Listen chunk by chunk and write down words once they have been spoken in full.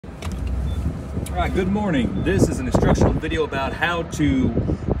All right, good morning. This is an instructional video about how to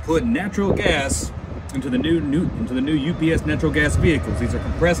put natural gas into the new UPS natural gas vehicles. These are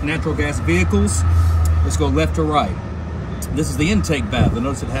compressed natural gas vehicles. Let's go left to right. This is the intake valve. You'll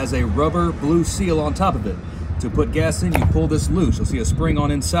notice it has a rubber blue seal on top of it. To put gas in, you pull this loose. You'll see a spring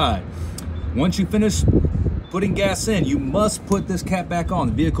on inside. Once you finish putting gas in, you must put this cap back on.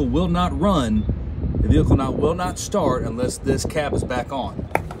 The vehicle will not run. The vehicle will not start unless this cap is back on.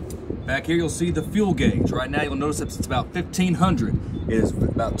 Back here, you'll see the fuel gauge. Right now, you'll notice that it's about 1,500. It is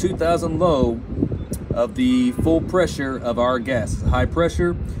about 2,000 low of the full pressure of our gas. It's high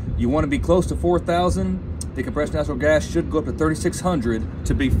pressure. You want to be close to 4,000. The compressed natural gas should go up to 3,600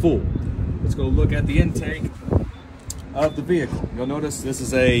 to be full. Let's go look at the intake of the vehicle. You'll notice this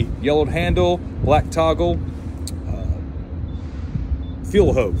is a yellowed handle, black toggle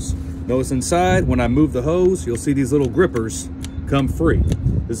fuel hose. Notice inside, when I move the hose, you'll see these little grippers come free.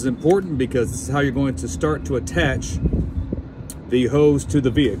 This is important because this is how you're going to start to attach the hose to the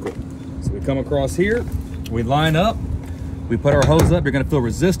vehicle. So we come across here, we line up, we put our hose up, you're gonna feel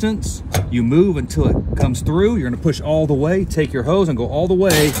resistance. You move until it comes through, you're gonna push all the way, take your hose and go all the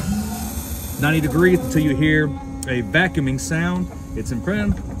way 90 degrees until you hear a vacuuming sound. It's in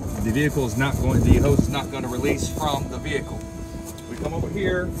print. The hose is not going to release from the vehicle. We come over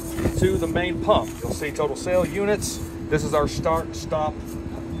here to the main pump. You'll see total sale units. This is our start stop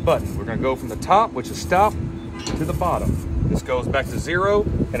button. We're going to go from the top, which is stop, to the bottom. This goes back to 0.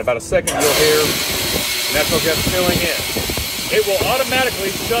 In about a second, you'll hear natural gas filling in. It will automatically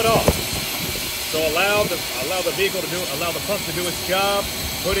shut off. So allow the pump to do its job,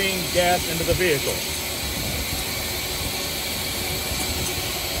 putting gas into the vehicle.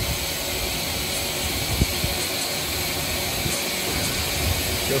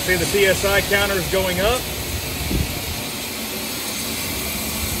 You'll see the PSI counter is going up.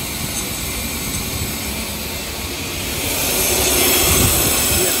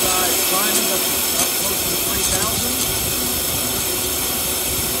 PSI is climbing up close to 3,000.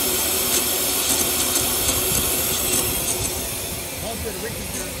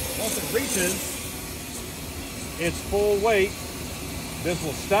 Once it reaches its full weight, this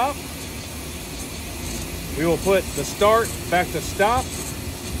will stop. We will put the start back to stop.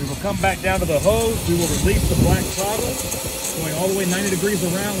 We will come back down to the hose. We will release the black toggle, going all the way 90 degrees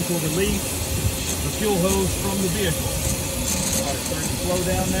around, which will release the fuel hose from the vehicle. All right, it's starting to slow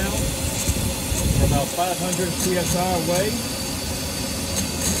down now. We're about 500 PSI away.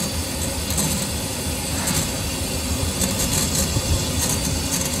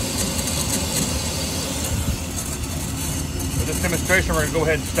 For this demonstration, we're going to go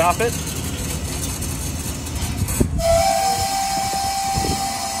ahead and stop it.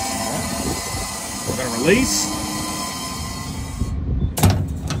 Release.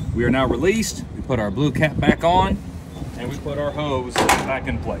 We are now released. We put our blue cap back on and we put our hose back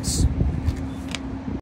in place.